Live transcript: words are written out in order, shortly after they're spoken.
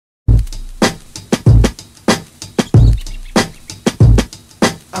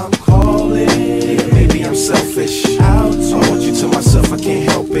I'm calling. Yeah, maybe I'm selfish. Out. I want you to myself, I can't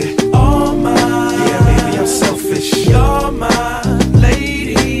help it. All mine. Yeah, maybe I'm selfish. You're my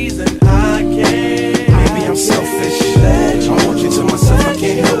ladies and I can't. Maybe I'm selfish. I want you to myself, I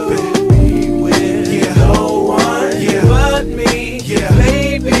can't help it. Be with no one but me. Yeah,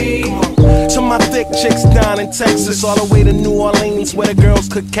 baby. To my thick chicks down in Texas, all the way to New Orleans where the girls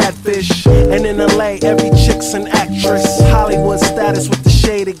cook catfish. And in LA, every chick's an actress. Hollywood status with the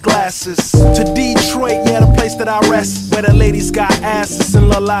shaded glasses. To Detroit, yeah, the place that I rest, where the ladies got asses and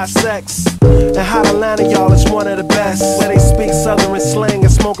la sex. And Hot Atlanta, y'all, is one of the best, where they speak southern slang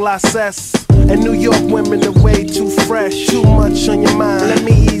and smoke la cess. And New York women are way too fresh. Too much on your mind, let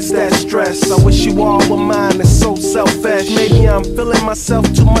me ease that stress. I wish you all were mine, it's so selfish. Maybe I'm feeling myself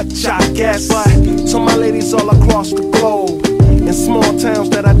too much, I guess. But to my ladies all across the globe, in small towns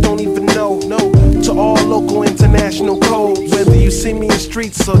that I don't even know, to all local international codes, whether you see me in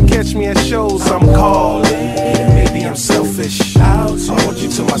streets or catch me at shows, I'm calling. Yeah, maybe I'm selfish. Out. I want you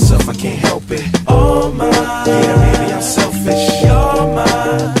to myself, I can't help it. All mine. Yeah, maybe I'm selfish. You're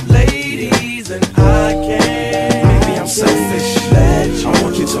my ladies and I can't. Maybe I'm selfish. I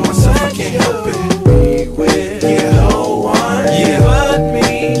want you to myself, I can't help it. Be with no one but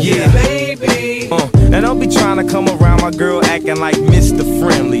me. Yeah, baby. Now don't be trying to come around my girl acting like Mr.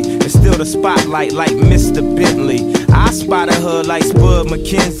 Friendly and steal the spotlight like Mr. Bentley. I spotted her like Spud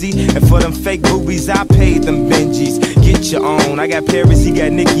McKenzie, and for them fake boobies I paid them Benjis. Get your own. I got Paris, he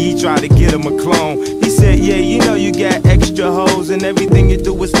got Nicki, he tried to get him a clone. He said, yeah, you know you got extra hoes and everything you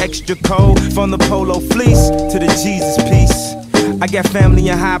do is extra cold. From the polo fleece to the Jesus piece. I got family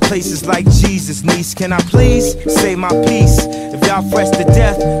in high places like Jesus, niece. Can I please say my piece? If y'all fresh to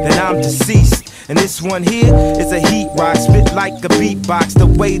death, then I'm deceased. And this one here is a heat rock, spit like a beatbox, the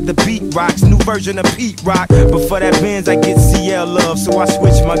way the beat rocks, new version of Pete Rock. But for that Benz I get CL love, so I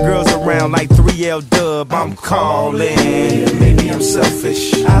switch my girls around like 3L Dub. I'm calling. Yeah, maybe I'm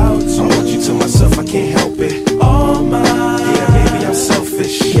selfish. Out. I want you to myself, I can't help it. All mine. Yeah, maybe I'm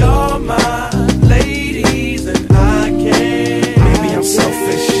selfish. You're my ladies and I can't. Maybe I'm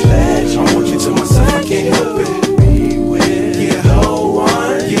selfish. I want you to myself, I can't help it. Be with no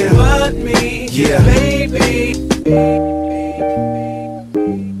one but me. Yeah, baby.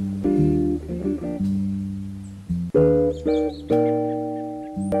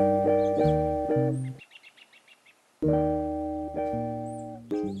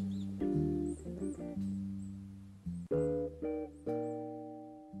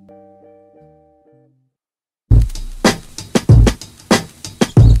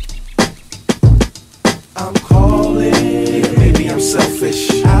 I'm calling. Yeah, maybe I'm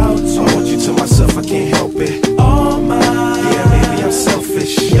selfish. Out. I want you to myself, I can't help it. All mine. Yeah, maybe I'm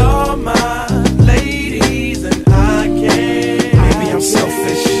selfish. You're my ladies and I can't. Maybe I'm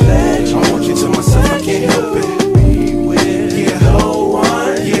selfish. I want you to myself, I can't help it. Be with no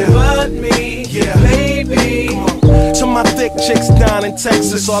one but me. Yeah, baby. To my thick chicks down in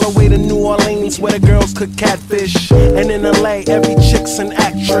Texas, all the way to New Orleans where the girls cook catfish. And in LA, every chick's an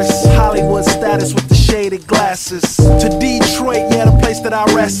actress. Hollywood status with the shaded glasses. To Detroit, yeah, the place that I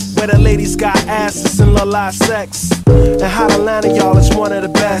rest, where the ladies got asses and la sex. And Hot Atlanta, y'all, is one of the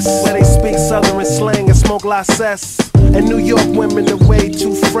best, where they speak southern slang and smoke la cess. And New York women are way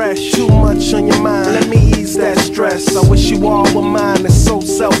too fresh. Too much on your mind, let me ease that stress. I wish you all were mine, it's so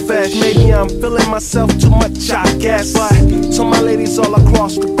selfish. Maybe I'm feeling myself too much, I guess. But to my ladies all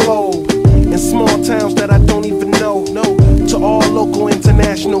across the globe, in small towns that I don't even know, to all local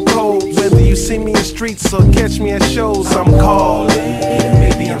international codes, whether you see me in streets or catch me at shows, I'm calling. Yeah,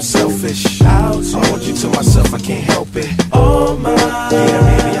 maybe I'm selfish. Out. I want you to myself, I can't help it. All mine.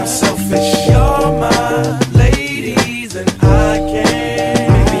 Yeah, maybe I'm selfish. You're my ladies and I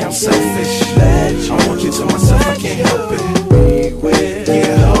can't. Maybe I'm selfish. I want you to myself, I can't help it. Be with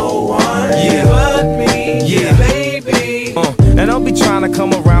no one but me. Yeah, baby. Now don't be trying to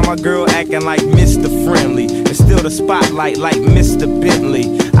come around my girl acting like Mr. Friendly and steal the spotlight like Mr.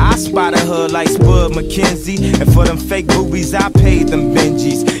 Bentley. I spotted her like Spud McKenzie, and for them fake boobies I paid them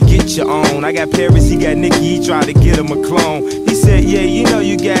Benjis. Get your own. I got Paris, he got Nicki, he tried to get him a clone. He said, yeah, you know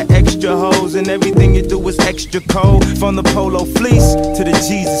you got extra hoes and everything you do is extra cold. From the polo fleece to the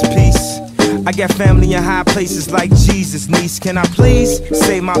Jesus piece. I got family in high places like Jesus, niece. Can I please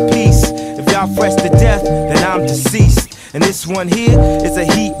say my piece? If y'all fresh to death, then I'm deceased. And this one here is a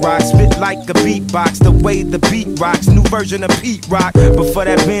heat rock, spit like a beatbox, the way the beat rocks, new version of Pete Rock. But for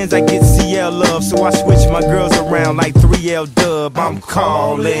that Benz I get CL love, so I switch my girls around like 3L Dub. I'm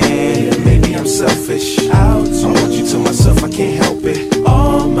calling. Yeah, maybe I'm selfish. Out. I want you to myself, I can't help it.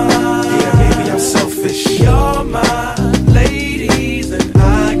 All mine. Yeah, maybe I'm selfish. You're my ladies and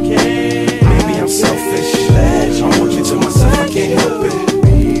I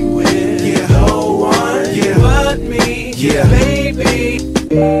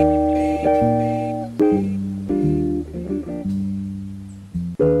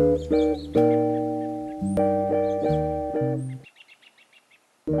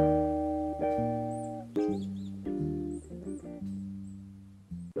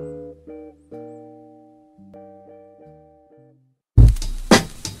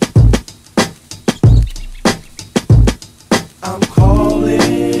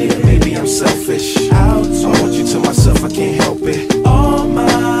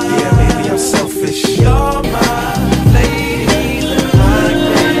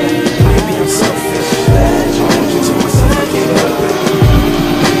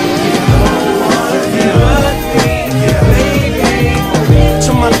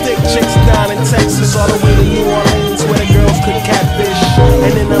chicks down in Texas, all the way to New Orleans, where the girls could catfish.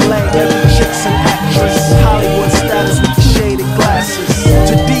 And in LA, every chick's an actress. Hollywood status with the shaded glasses.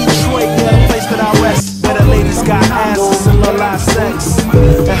 To Detroit, yeah, the place that I rest, where the ladies got asses and love live sex.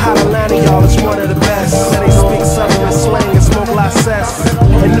 And Hot Atlanta, y'all, is one of the best. And they speak southern slang and smoke license.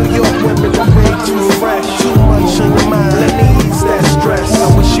 And New York women are way too fresh. Too much on your mind, let me ease that stress.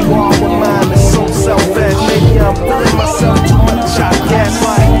 I wish you all were mine, it's so selfish. Maybe I'm feeling myself too much, I guess.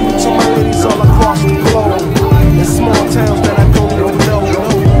 To my ladies all across the globe, in small towns that I don't even know,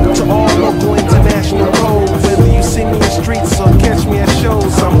 to all local international roads, whether you see me in the streets or catch me at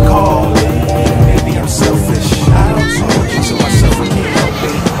shows, I'm calling. Maybe I'm selfish, I don't talk you to myself, I can't help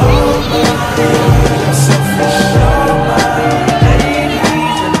it. Maybe I'm selfish, all my ladies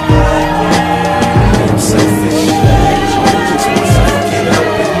and maybe I'm selfish, I talk you to myself, I can't help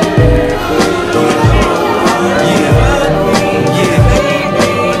it.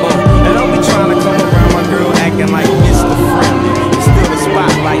 Like Mr. Friendly, and still the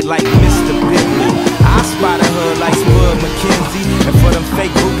spotlight like Mr. Bentley. I spotted her like Spud McKenzie, and for them fake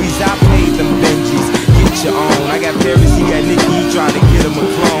boobies I paid them Benjis. Get your own. I got Paris, he got Nicky, he tried to get him a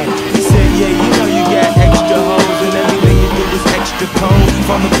clone. He said, yeah, you know you got extra hoes, and everything you do is extra cold.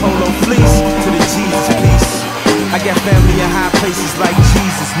 From the polo fleece to the Jesus piece. I got family in high places like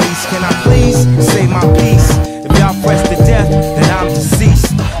Jesus, niece. Can I please say my piece? If y'all press to death, then I'm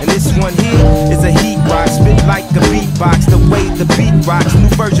deceased. And this one here is a heat rock, spit like a beatbox, the way the beat rocks, new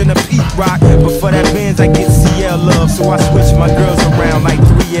version of Pete Rock. But for that Benz I get CL love, so I switch my girls around like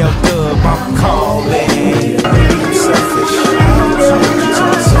 3L Dub. I'm calling. Maybe I'm selfish, I don't talk you to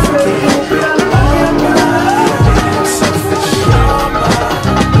myself, I can't help it. Maybe I'm selfish, all my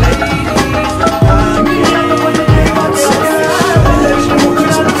ladies and maybe I'm selfish, I don't talk you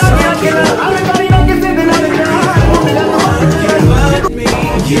to myself, I can't help it.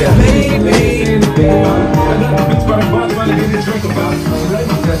 Yeah, maybe. It's about a buzz, wanna get a drink about.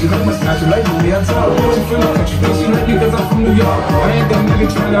 She like my style, she like me. I told her, she from the country, she like me cause I'm from New York. I ain't that nigga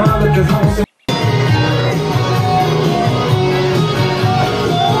tryna holler cause I don't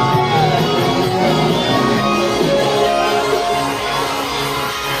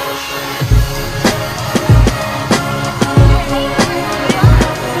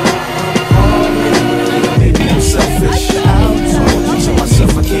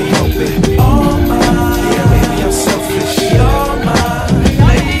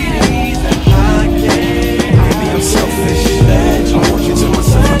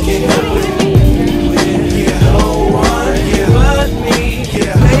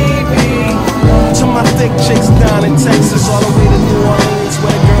chicks down in Texas, all the way to New Orleans,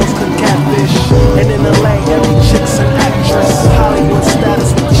 where the girls could catfish. And in LA, every chick's an actress. Hollywood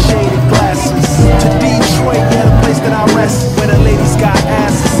status with the shaded glasses. To Detroit, yeah, the place that I rest, where the ladies got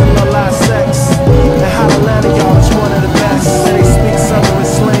asses and love live sex. And Hot Atlanta, y'all, is one of the best. And they speak southern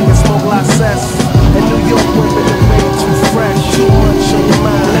slang and smoke license. And New York women are way too fresh. Too much on your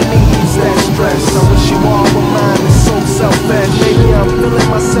mind, let me ease that stress. I wish you all were mine, it's so selfish. Maybe I'm feeling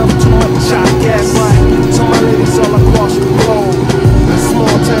myself too much, I guess. To my ladies all across the globe, in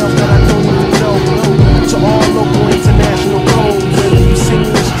small towns that I don't even know, to all local international codes, whether you see me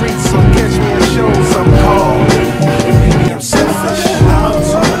in the streets or catch me at shows, I'm calling. Maybe I'm selfish, I don't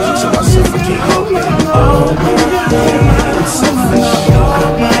talk you to myself, I can't help it. Maybe I'm selfish, all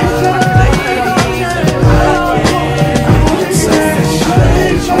my ladies and maybe I'm selfish, I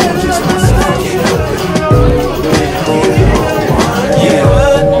don't talk you to myself, I can't help it.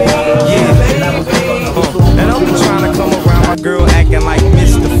 Girl acting like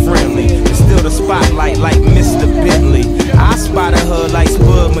Mr. Friendly, and still the spotlight like Mr. Bentley. I spotted her like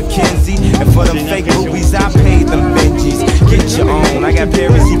Spud McKenzie, and for them fake boobies I paid them Benjis. Get your own. I got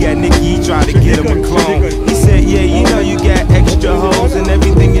Paris, he got Nicky, he tried to get him a clone. He said, yeah, you know you got extra hoes, and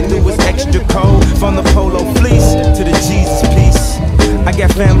everything you do is extra cold. From the polo fleece to the Jesus piece. I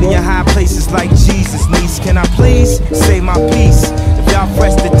got family in high places like Jesus, niece. Can I please say my piece?